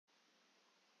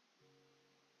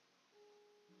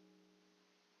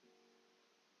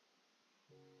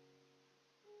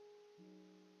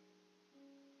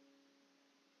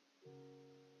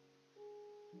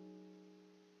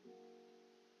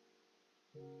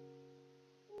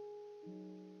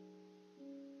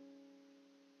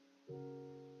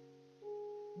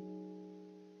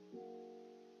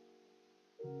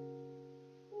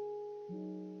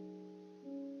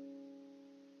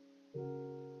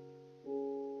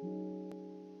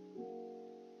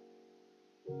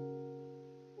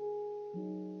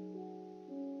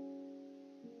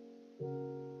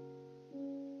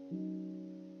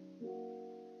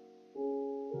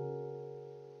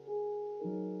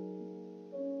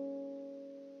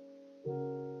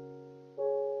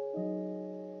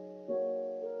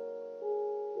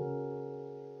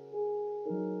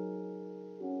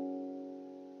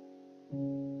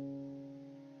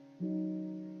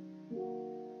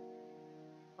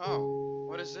Oh,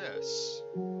 what is this?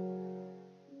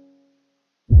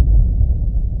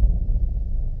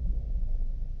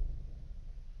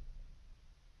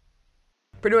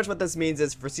 Pretty much what this means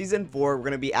is for season 4, we're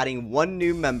going to be adding one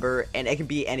new member, and it can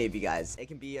be any of you guys. It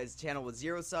can be a channel with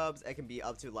 0 subs, it can be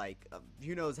up to like,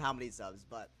 who knows how many subs,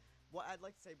 but what I'd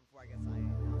like to say before I guess I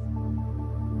announce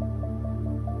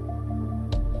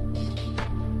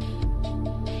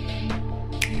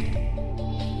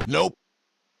Nope.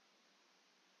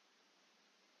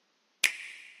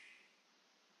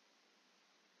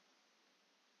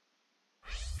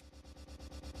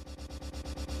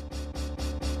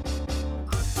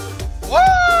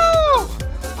 Whoa!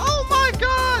 Oh my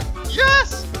god!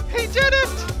 Yes! He did it!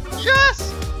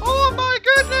 Yes! Oh my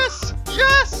goodness!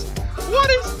 Yes! What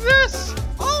is this?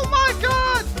 Oh my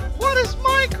god! What is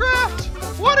Minecraft?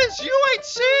 What is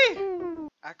UHC?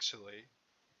 Actually,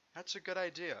 that's a good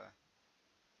idea.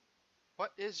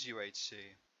 What is UHC?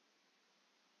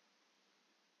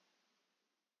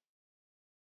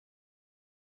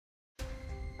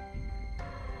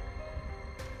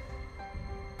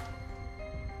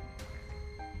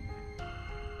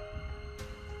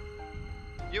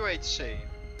 UHC,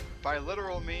 by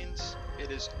literal means,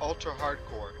 it is ultra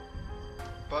hardcore,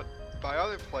 but by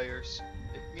other players,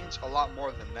 it means a lot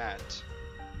more than that.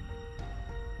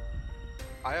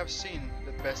 I have seen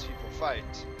the best people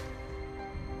fight.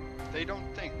 They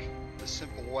don't think the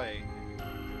simple way,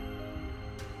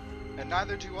 and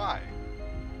neither do I.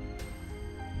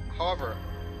 However,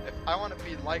 if I want to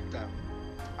be like them,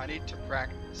 I need to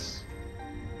practice.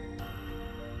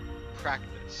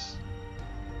 Practice.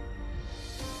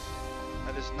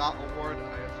 That is not a word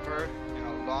I have heard in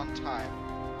a long time.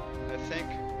 I think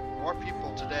more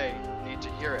people today need to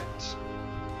hear it.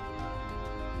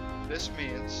 This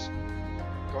means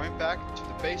going back to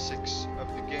the basics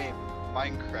of the game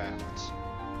Minecraft.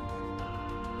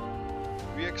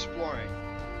 Re-exploring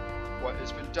what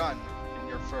has been done in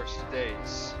your first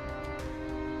days.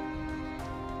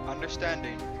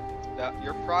 Understanding that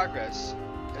your progress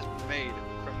has been made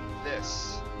from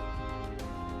this.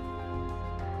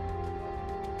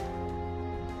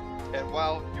 And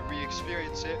while you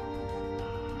re-experience it,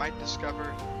 you might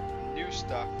discover new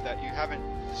stuff that you haven't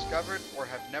discovered or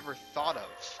have never thought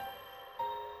of.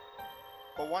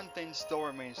 But one thing still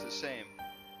remains the same.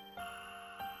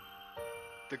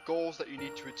 The goals that you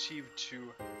need to achieve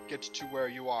to get to where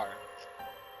you are.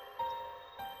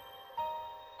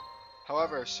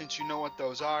 However, since you know what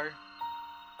those are,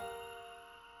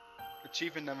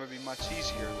 achieving them will be much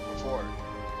easier than before.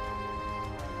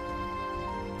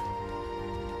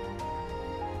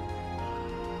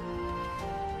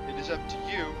 It is up to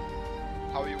you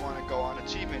how you want to go on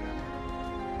achieving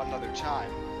them another time.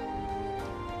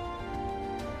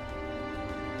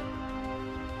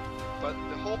 But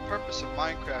the whole purpose of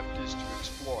Minecraft is to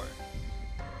explore.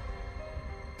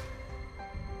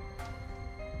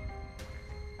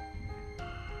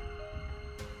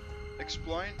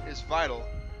 Exploring is vital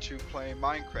to playing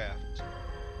Minecraft.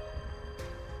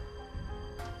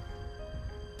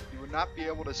 You would not be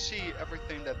able to see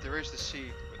everything that there is to see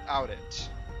without it.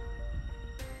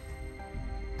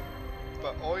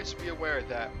 But always be aware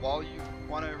that while you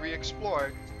want to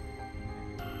re-explore,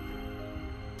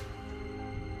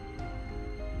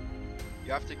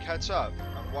 you have to catch up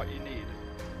on what you need.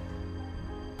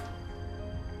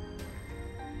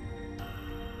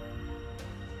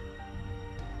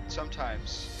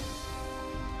 Sometimes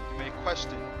you may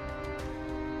question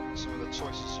some of the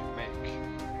choices you make.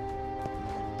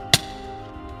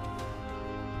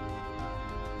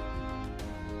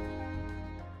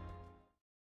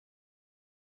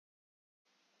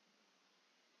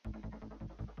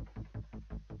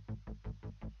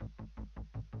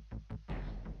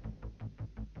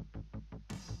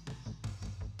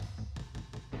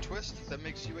 The twist that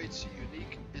makes UHC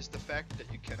unique is the fact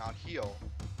that you cannot heal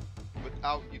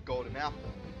without your golden apple.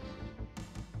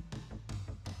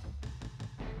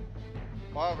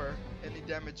 However, in the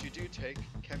damage you do take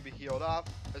can be healed off,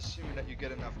 assuming that you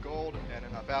get enough gold and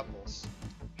enough apples.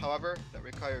 However, that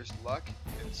requires luck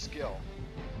and skill.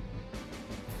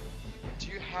 Do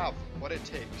you have what it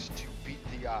takes to beat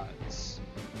the odds?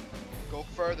 Go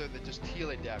further than just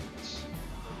healing damage,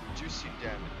 or reducing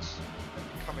damage,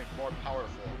 and becoming more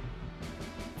powerful,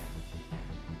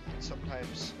 and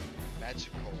sometimes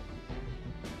magical.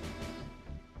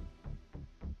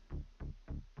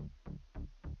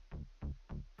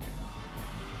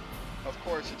 Of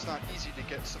course, it's not easy to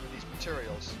get some of these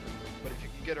materials, but if you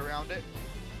can get around it,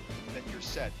 then you're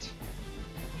set.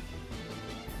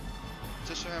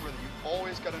 Just remember that you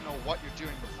always got to know what you're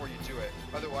doing before you do it.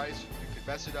 Otherwise, you could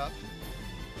mess it up,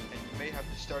 and you may have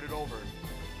to start it over. And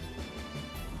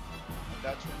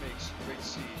that's what makes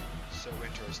UHC so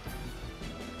interesting.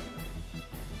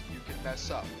 You can mess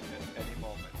up at any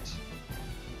moment.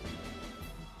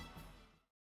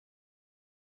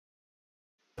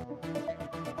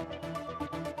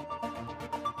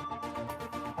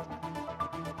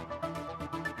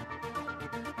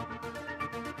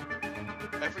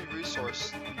 Every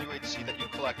resource in UHC that you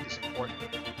collect is important. You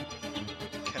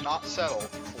cannot settle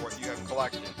for what you have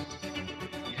collected.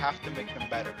 You have to make them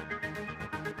better.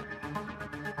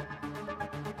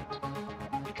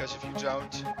 Because if you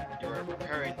don't, you are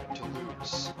preparing to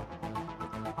lose.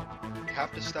 You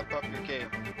have to step up your game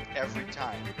every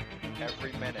time,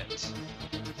 every minute.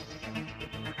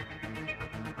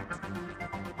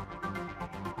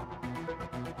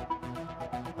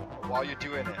 But while you're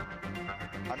doing it,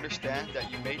 understand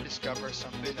that you may discover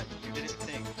something that you didn't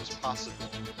think was possible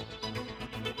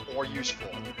or useful.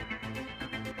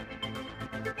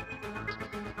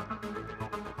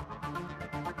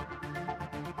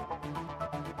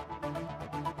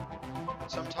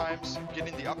 Sometimes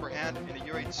getting the upper hand in a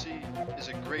UHC is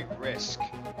a great risk.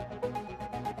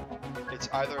 It's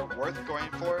either worth going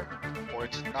for or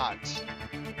it's not.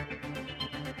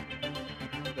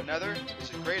 The Nether is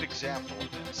a great example of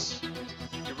this.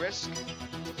 You risk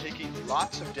taking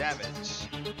lots of damage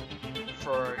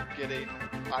for getting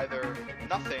either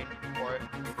nothing or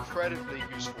incredibly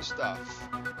useful stuff.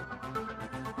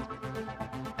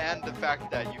 And the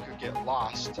fact that you could get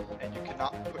lost and you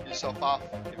cannot put yourself off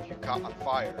if you caught on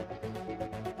fire.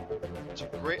 It's a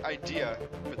great idea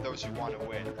for those who want to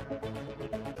win,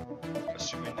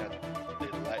 assuming that they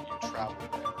let you travel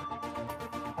there.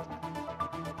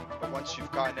 But once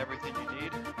you've gotten everything you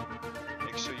need,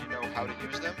 make sure you know how to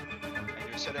use them, and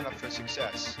you're setting up for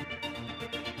success.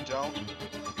 If you don't,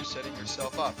 you're setting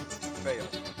yourself up to fail.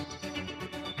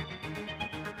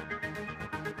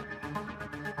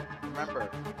 Remember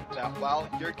that while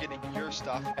you're getting your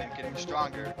stuff and getting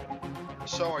stronger,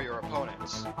 so are your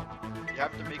opponents. You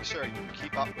have to make sure you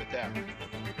keep up with them.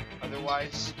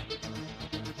 Otherwise,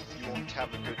 you won't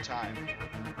have a good time.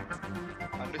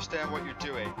 Understand what you're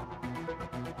doing.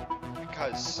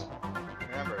 Because,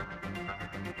 remember,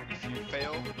 if you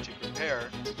fail to prepare,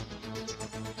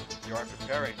 you are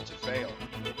preparing to fail.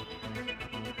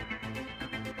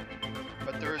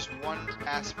 But there is one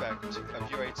aspect of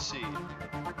UHC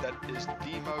that is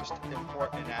the most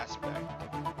important aspect.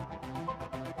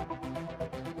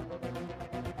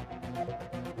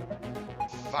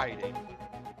 Fighting.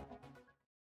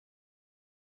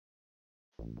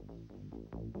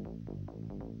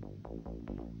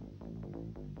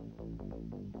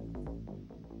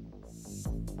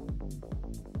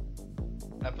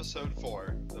 Episode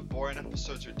 4. The boring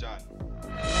episodes are done.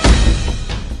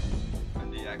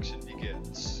 And the action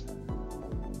begins.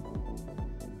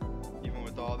 Even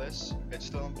with all this, it's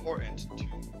still important to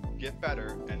get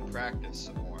better and practice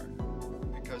some more.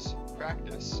 Because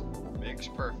practice makes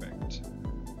perfect.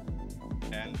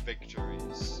 And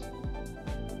victories.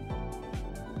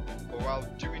 But while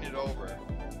doing it over,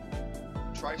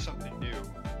 try something new.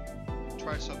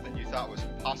 Try something you thought was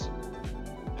impossible.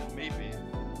 And maybe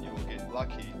you will get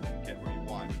lucky and get what you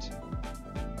want.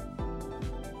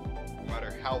 No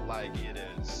matter how laggy it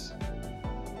is.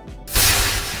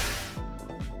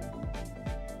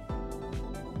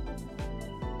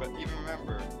 But even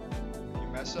remember, if you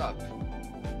mess up,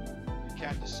 you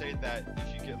can't just say that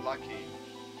if you get lucky,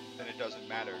 then it doesn't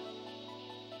matter.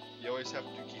 You always have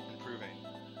to keep improving.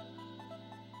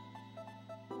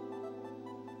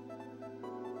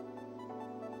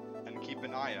 And keep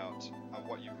an eye out on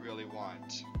what you really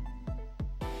want.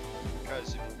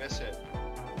 Because if you miss it,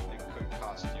 it could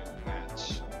cost you the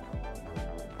match.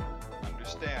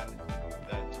 Understand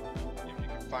that if you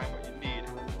can find what you need,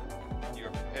 you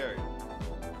are prepared.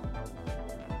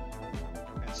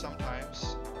 And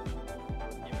sometimes,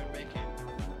 even making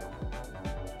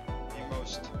the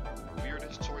most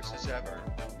weirdest choices ever,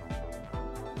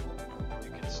 you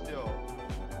can still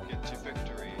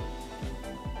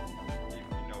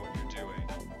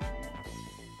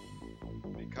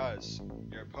because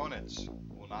your opponents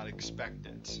will not expect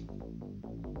it.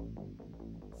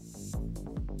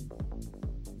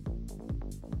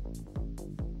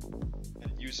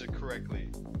 And use it correctly,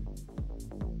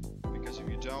 because if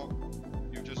you don't,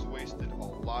 you've just wasted a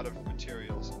lot of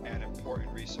materials and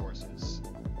important resources.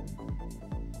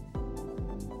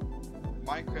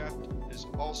 Minecraft is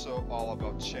also all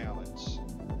about challenge.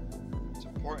 It's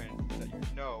important that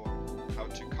you know how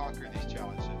to conquer these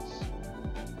challenges,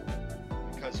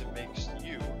 because it makes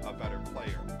you a better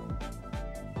player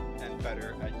and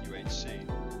better at UHC.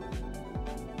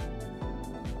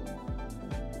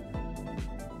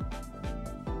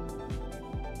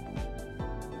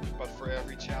 But for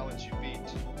every challenge you beat,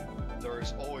 there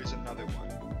is always another one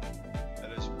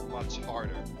that is much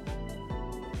harder,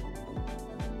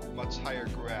 much higher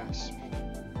grasp,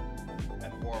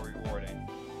 and more rewarding.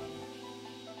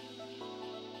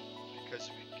 Because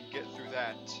if you can get through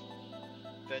that,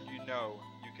 then you know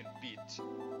you can beat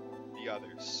the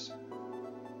others.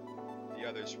 The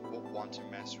others won't want to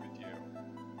mess with you.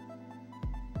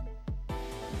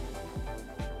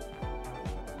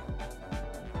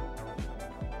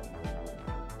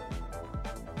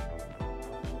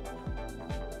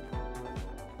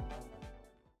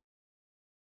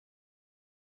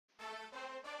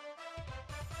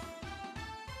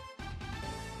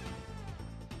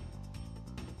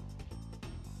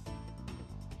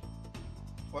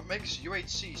 What makes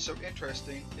UHC so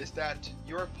interesting is that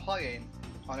you're playing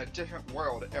on a different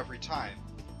world every time.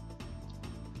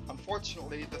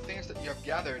 Unfortunately, the things that you have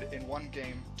gathered in one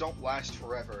game don't last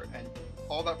forever, and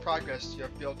all that progress you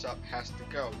have built up has to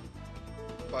go.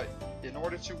 But in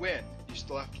order to win, you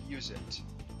still have to use it.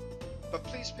 But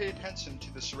please pay attention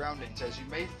to the surroundings, as you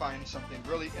may find something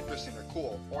really interesting or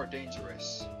cool, or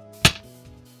dangerous.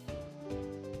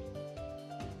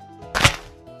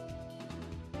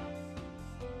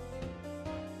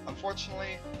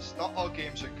 Unfortunately, not all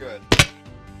games are good, and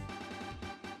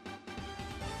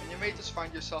you may just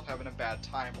find yourself having a bad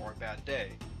time or a bad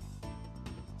day.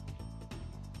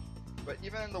 But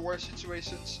even in the worst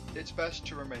situations, it's best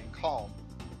to remain calm,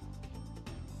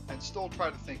 and still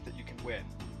try to think that you can win.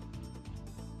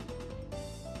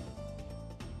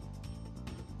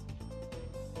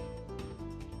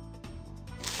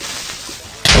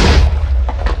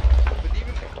 But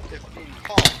even if being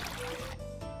calm,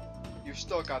 you've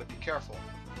still got to be careful.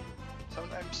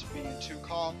 Sometimes being too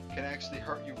calm can actually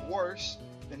hurt you worse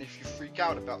than if you freak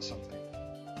out about something.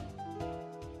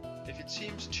 If it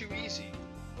seems too easy,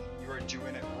 you are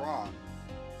doing it wrong.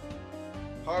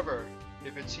 However,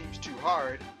 if it seems too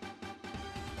hard,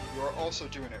 you are also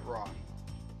doing it wrong.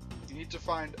 You need to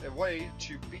find a way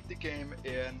to beat the game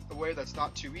in a way that's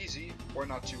not too easy or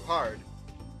not too hard.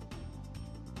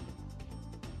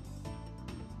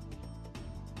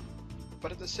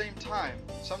 But at the same time,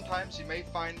 sometimes you may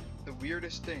find the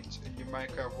weirdest things in your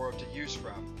Minecraft world to use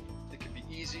from. It can be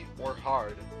easy or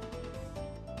hard.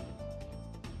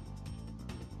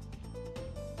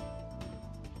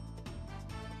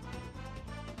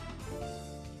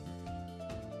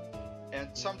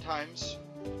 And sometimes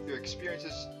your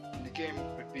experiences in the game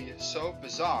would be so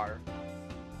bizarre,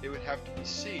 it would have to be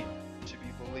seen to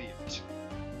be believed.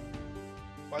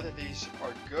 Whether these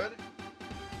are good,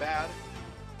 bad,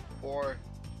 or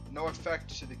no effect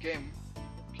to the game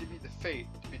could be the fate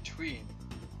between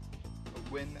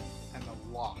a win and a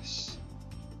loss.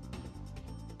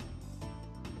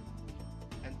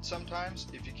 And sometimes,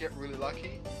 if you get really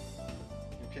lucky,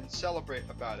 you can celebrate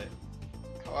about it.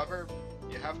 However,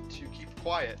 you have to keep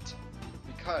quiet,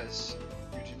 because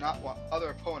you do not want other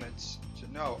opponents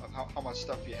to know of how much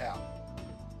stuff you have.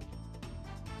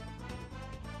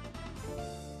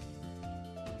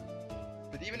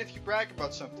 But even if you brag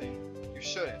about something, you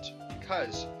shouldn't,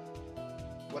 because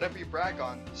whatever you brag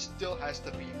on still has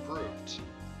to be improved.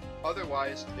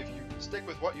 Otherwise, if you stick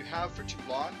with what you have for too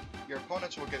long, your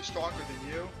opponents will get stronger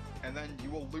than you, and then you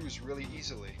will lose really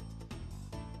easily.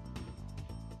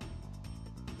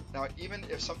 Now, even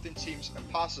if something seems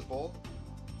impossible,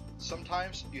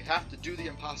 sometimes you have to do the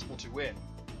impossible to win,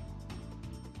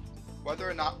 whether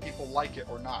or not people like it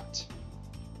or not.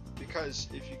 Because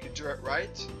if you can do it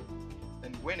right,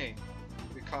 then winning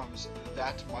becomes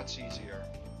that much easier.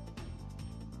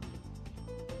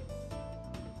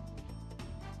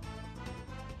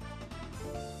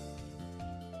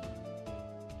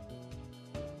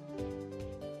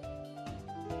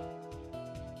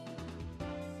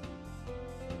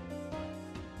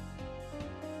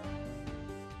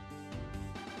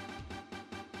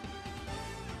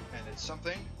 And it's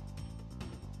something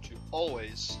to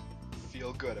always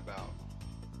feel good about.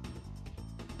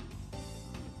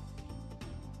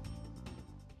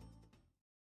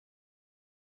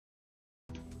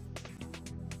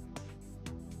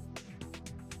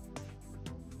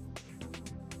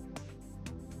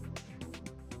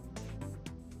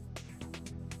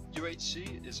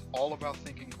 UHC is all about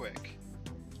thinking quick.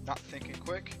 Not thinking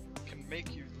quick can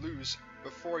make you lose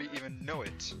before you even know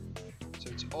it.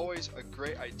 So it's always a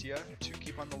great idea to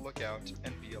keep on the lookout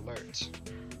and be alert.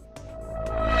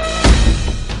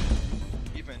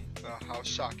 Even how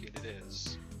shocking it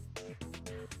is.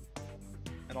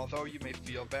 And although you may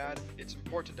feel bad, it's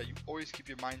important that you always keep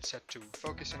your mindset to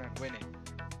focusing on winning.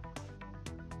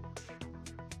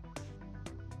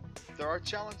 There are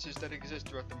challenges that exist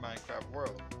throughout the Minecraft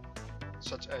world,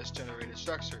 such as generated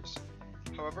structures.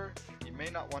 However, you may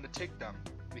not want to take them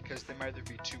because they might either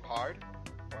be too hard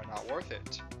or not worth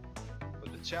it.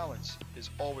 But the challenge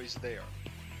is always there.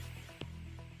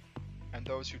 And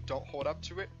those who don't hold up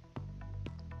to it,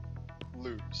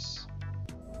 lose.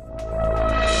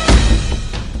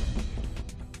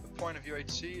 The point of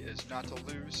UHC is not to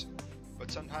lose, but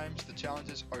sometimes the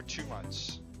challenges are too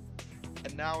much.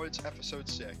 And now it's episode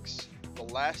 6, the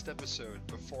last episode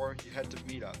before you head to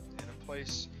meet up in a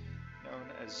place known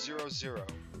as 00.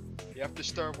 You have to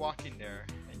start walking there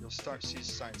and you'll start to see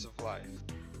signs of life.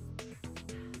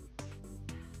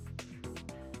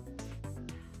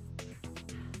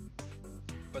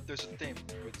 But there's a thing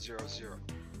with 00.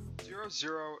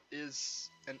 00 is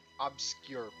an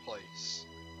obscure place.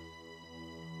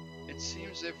 It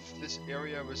seems if this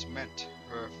area was meant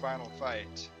for a final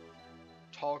fight.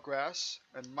 Tall grass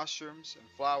and mushrooms and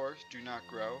flowers do not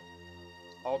grow.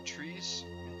 All trees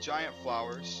and giant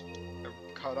flowers are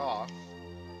cut off.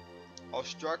 All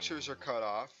structures are cut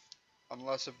off,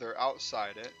 unless if they're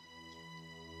outside it.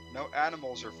 No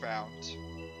animals are found.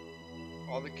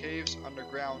 All the caves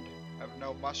underground have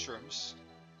no mushrooms.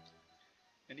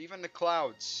 And even the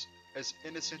clouds, as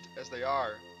innocent as they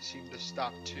are, seem to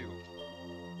stop too.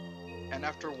 And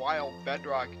after a while,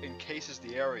 bedrock encases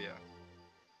the area.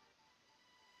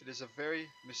 It is a very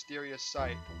mysterious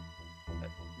sight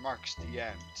that marks the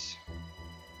end.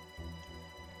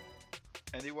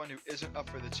 Anyone who isn't up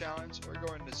for the challenge or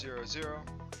going to 00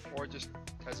 or just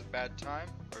has a bad time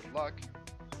or luck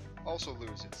also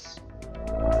loses.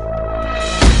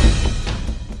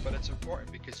 But it's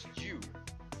important because you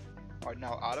are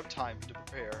now out of time to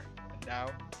prepare and now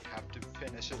you have to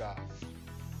finish it off.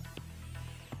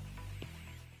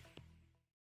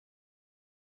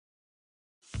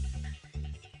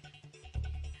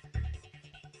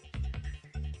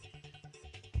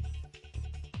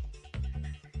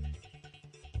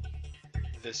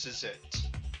 This is it.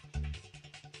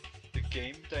 The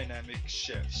game dynamic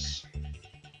shifts.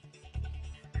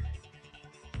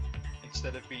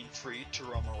 Instead of being free to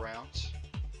roam around,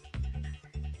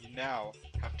 you now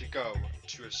have to go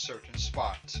to a certain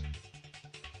spot.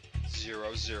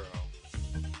 00.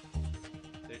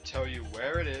 They tell you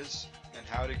where it is and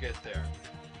how to get there.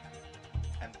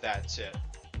 And that's it.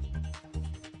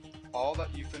 All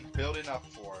that you've been building up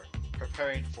for,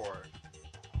 preparing for,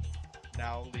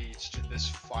 now leads to this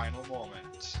final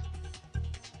moment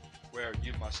where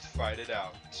you must fight it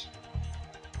out.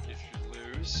 If you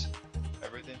lose,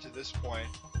 everything to this point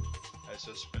has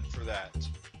just been for that.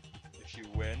 If you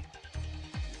win,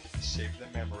 you can save the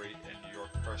memory in your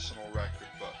personal record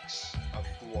books of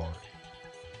glory.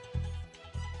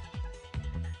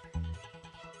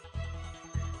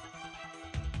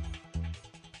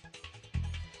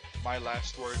 My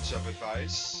last words of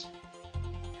advice: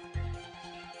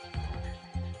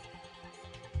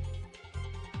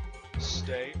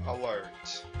 stay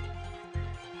alert.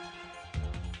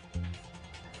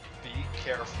 Be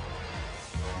careful.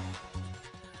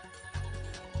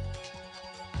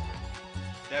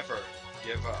 Never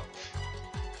give up.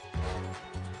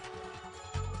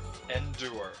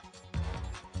 Endure.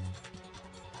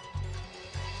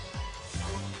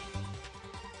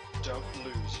 Don't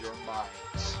lose your mind.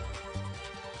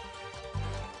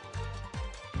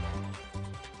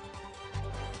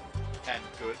 And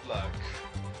good luck.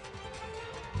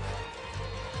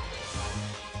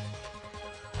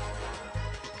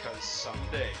 Because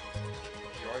someday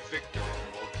your victory